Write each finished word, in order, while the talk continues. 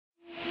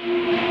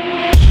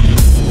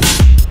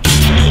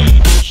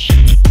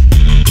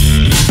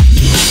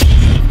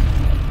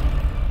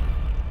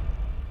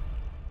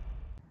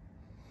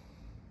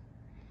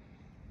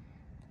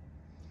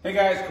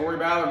Hey guys, Corey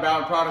Ballard,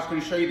 Ballard Products,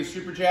 going to show you the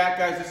Super Jack.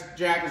 Guys, this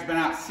jack has been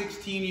out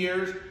 16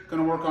 years.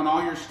 Going to work on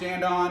all your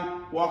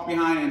stand-on,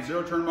 walk-behind, and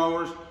zero-turn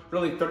mowers,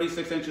 really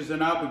 36 inches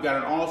and up. We've got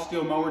an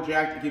all-steel mower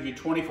jack that gives you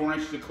 24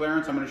 inches of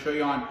clearance. I'm going to show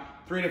you on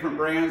 3 different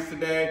brands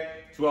today,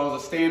 as well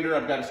as a stander.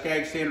 I've got a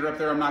Skag stander up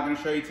there I'm not going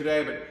to show you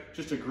today, but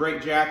just a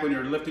great jack when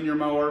you're lifting your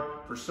mower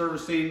for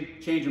servicing,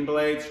 changing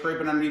blades,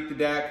 scraping underneath the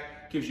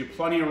deck. Gives you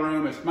plenty of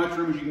room, as much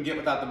room as you can get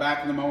without the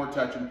back of the mower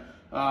touching.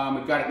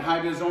 We've got it in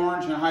high-vis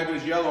orange and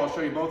high-vis yellow. I'll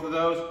show you both of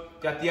those.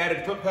 Got the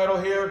added foot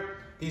pedal here.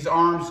 These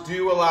arms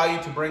do allow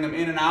you to bring them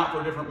in and out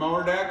for different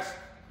mower decks.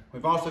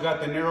 We've also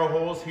got the narrow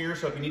holes here,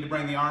 so if you need to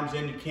bring the arms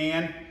in, you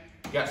can.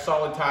 You got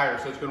solid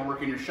tires, so it's going to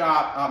work in your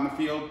shop, out in the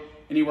field,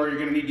 anywhere you're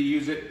going to need to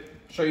use it.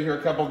 Show you here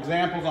a couple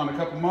examples on a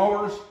couple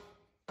mowers.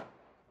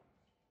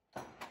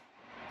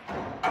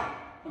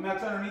 When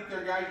that's underneath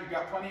there, guys, you've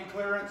got plenty of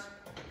clearance.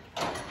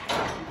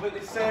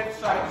 Completely safe,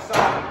 side to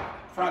side,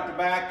 front to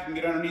back. You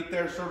can get underneath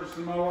there, service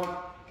the mower.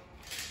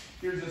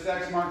 Here's this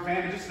X-Mark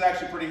Vantage. This is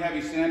actually a pretty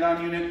heavy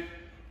stand-on unit.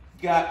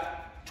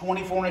 Got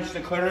 24 inches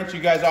of clearance.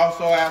 You guys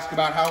also ask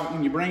about how,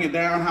 when you bring it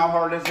down, how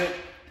hard is it?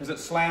 Does it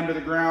slam to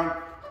the ground?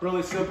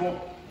 Really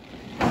simple.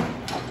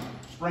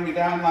 Just bring it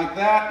down like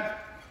that.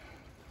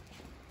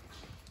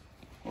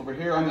 Over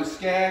here on the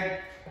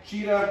Skag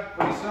Cheetah,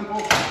 pretty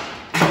simple.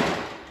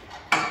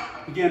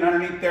 Again,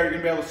 underneath there, you're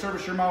gonna be able to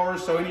service your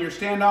mowers. So any of your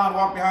stand-on,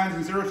 walk-behinds,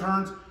 and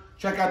zero-turns,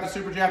 check out the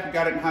Super Jack. We've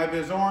got it in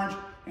high-vis orange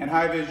and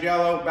high-vis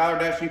yellow.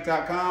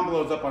 Ballard-Inc.com.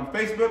 Below is up on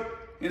Facebook,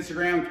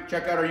 Instagram.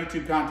 Check out our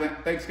YouTube content.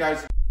 Thanks,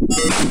 guys.